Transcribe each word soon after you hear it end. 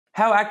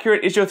How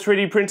accurate is your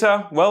 3D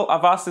printer? Well,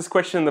 I've asked this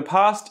question in the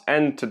past,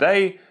 and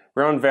today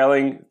we're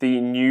unveiling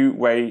the new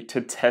way to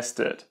test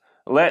it.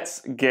 Let's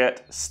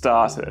get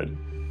started.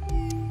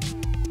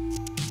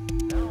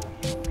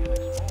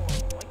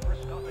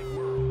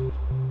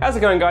 How's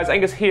it going, guys?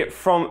 Angus here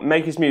from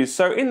Makers Muse.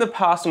 So in the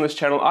past on this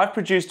channel, I've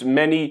produced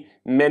many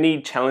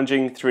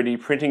challenging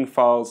 3D printing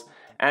files,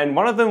 and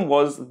one of them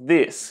was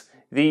this,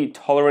 the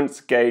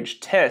tolerance gauge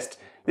test.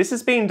 This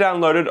has been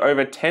downloaded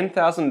over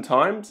 10,000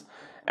 times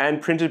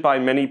and printed by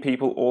many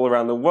people all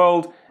around the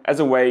world as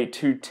a way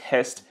to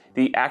test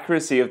the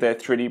accuracy of their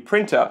 3D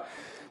printer.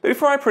 But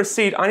before I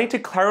proceed, I need to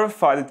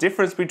clarify the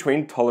difference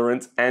between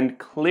tolerance and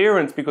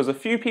clearance because a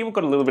few people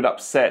got a little bit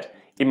upset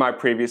in my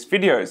previous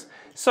videos.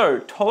 So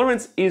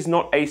tolerance is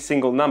not a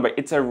single number,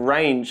 it's a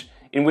range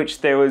in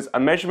which there is a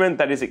measurement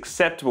that is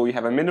acceptable. You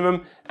have a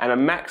minimum and a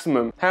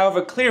maximum.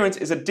 However, clearance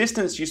is a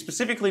distance you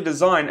specifically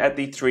design at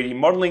the 3D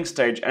modeling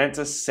stage, and it's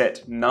a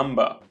set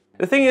number.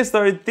 The thing is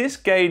though, this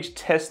gauge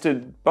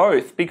tested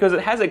both because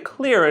it has a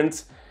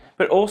clearance,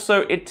 but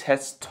also it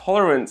tests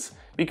tolerance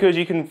because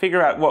you can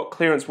figure out what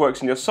clearance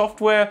works in your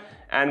software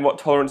and what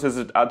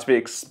tolerances are to be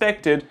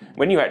expected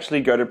when you actually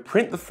go to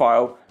print the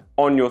file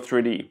on your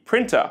 3D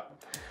printer.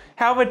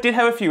 However, it did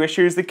have a few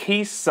issues. The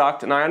keys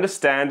sucked, and I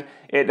understand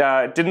it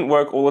didn't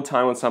work all the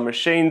time on some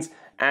machines,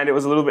 and it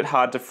was a little bit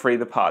hard to free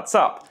the parts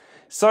up.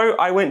 So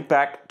I went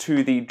back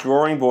to the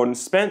drawing board and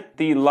spent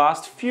the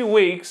last few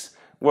weeks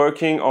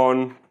working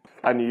on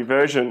a new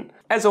version.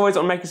 As always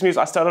on Makers Muse,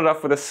 I started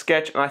off with a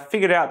sketch, and I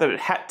figured out that it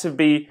had to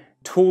be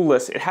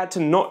toolless. It had to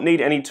not need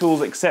any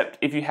tools except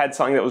if you had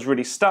something that was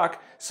really stuck,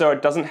 so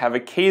it doesn't have a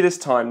key this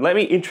time. Let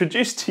me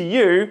introduce to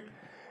you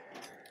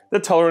the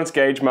Tolerance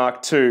Gauge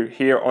Mark II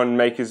here on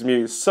Makers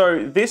Muse.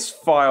 So this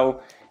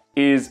file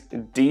is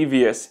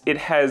devious. It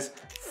has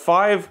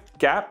 5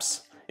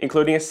 gaps,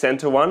 including a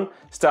center one,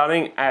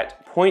 starting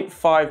at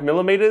 0.5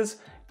 millimeters,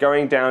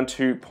 going down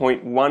to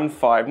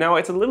 0.15. Now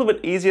it's a little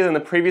bit easier than the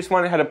previous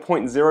one. It had a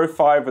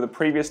 0.05 with the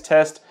previous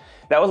test.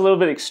 That was a little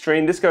bit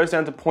extreme. This goes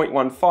down to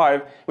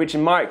 0.15, which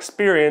in my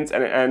experience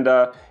and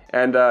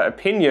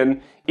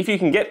opinion, if you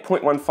can get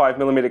 0.15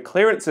 millimeter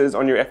clearances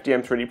on your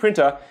FDM 3D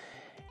printer,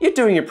 you're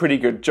doing a pretty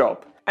good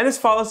job. And this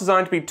file is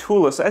designed to be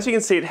toolless. So as you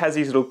can see, it has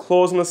these little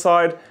claws on the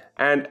side,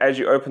 and as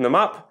you open them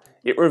up,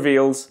 it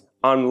reveals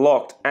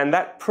unlocked. And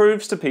that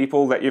proves to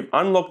people that you've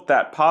unlocked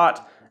that part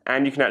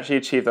and you can actually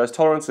achieve those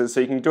tolerances. So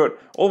you can do it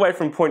all the way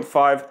from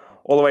 0.5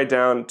 all the way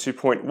down to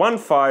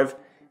 0.15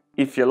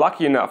 if you're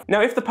lucky enough.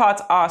 Now, if the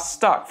parts are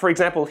stuck, for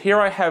example, here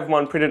I have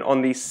one printed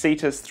on the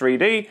Cetus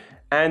 3D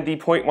and the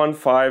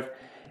 0.15,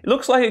 it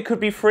looks like it could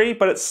be free,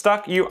 but it's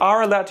stuck. You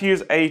are allowed to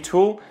use a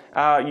tool.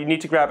 You need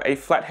to grab a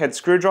flathead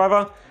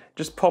screwdriver,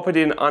 just pop it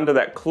in under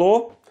that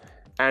claw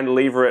and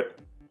lever it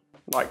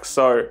like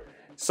so.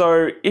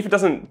 So if it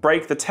doesn't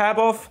break the tab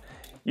off,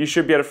 you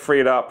should be able to free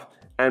it up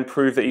and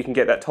prove that you can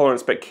get that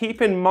tolerance. But keep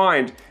in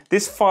mind,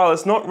 this file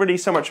is not really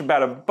so much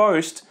about a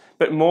boast,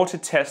 but more to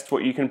test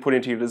what you can put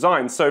into your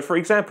design. So for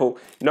example,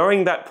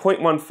 knowing that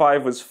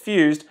 0.15 was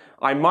fused,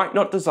 I might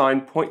not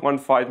design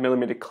 0.15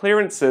 millimeter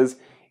clearances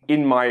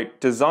in my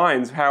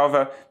designs.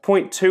 However,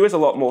 0.2 is a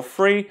lot more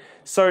free.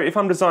 So if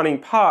I'm designing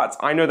parts,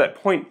 I know that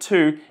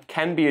 0.2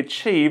 can be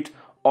achieved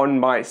on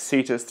my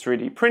Cetus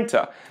 3D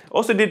printer.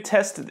 Also did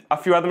test a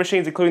few other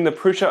machines, including the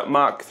Prusa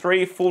Mark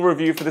III. Full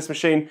review for this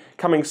machine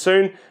coming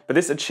soon, but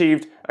this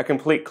achieved a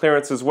complete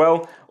clearance as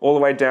well, all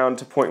the way down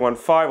to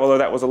 0.15, although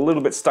that was a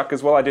little bit stuck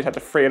as well. I did have to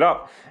free it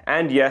up.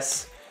 And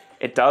yes,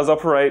 it does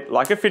operate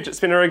like a fidget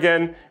spinner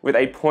again, with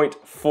a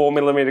 0.4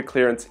 millimeter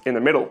clearance in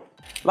the middle.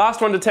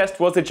 Last one to test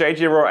was the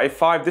JGAURORA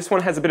A5. This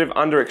one has a bit of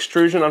under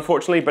extrusion,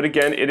 unfortunately, but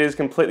again, it is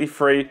completely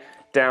free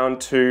down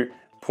to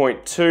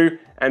 0.2,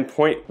 and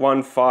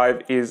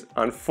 0.15 is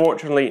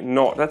unfortunately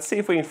not. Let's see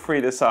if we can free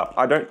this up.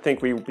 I don't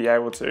think we will be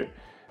able to.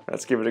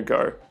 Let's give it a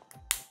go.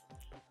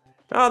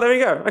 Oh, there we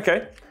go,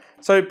 okay.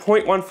 So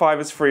 0.15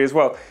 is free as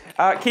well.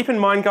 Keep in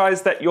mind,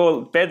 guys, that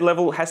your bed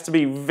level has to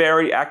be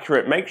very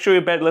accurate. Make sure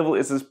your bed level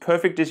is as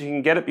perfect as you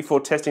can get it before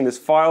testing this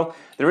file.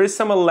 There is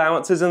some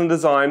allowances in the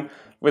design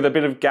with a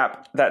bit of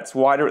gap that's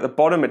wider at the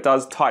bottom. It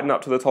does tighten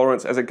up to the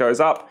tolerance as it goes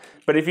up.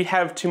 But if you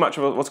have too much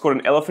of what's called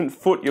an elephant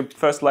foot, your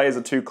first layers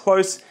are too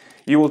close,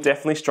 you will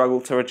definitely struggle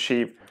to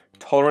achieve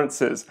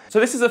tolerances. So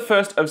this is the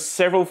first of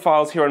several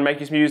files here on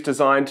Makers Muse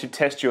designed to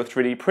test your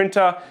 3D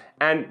printer,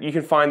 and you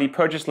can find the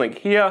purchase link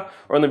here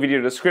or in the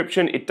video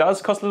description. It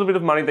does cost a little bit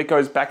of money that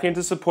goes back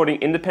into supporting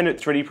independent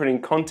 3D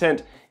printing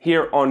content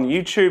here on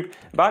YouTube,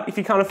 but if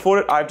you can't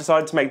afford it, I've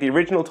decided to make the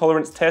original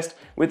tolerance test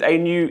with a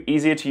new,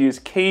 easier to use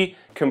key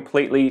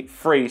completely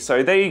free.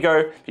 So there you go.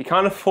 If you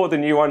can't afford the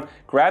new one,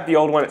 grab the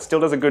old one. It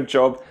still does a good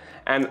job,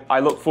 and I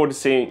look forward to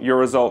seeing your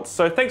results.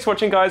 So thanks for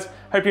watching, guys.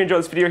 Hope you enjoyed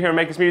this video here on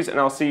Makers Muse, and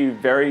I'll see you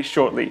very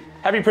shortly.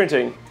 Happy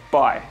printing.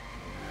 Bye.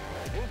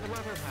 Here's the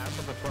latter half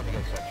of the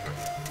 20th century,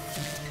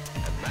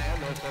 and man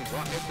has sent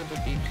rockets into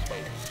deep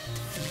space.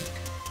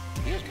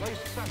 He has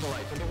placed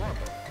satellites into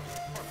orbit.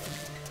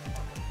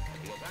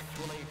 He has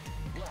actually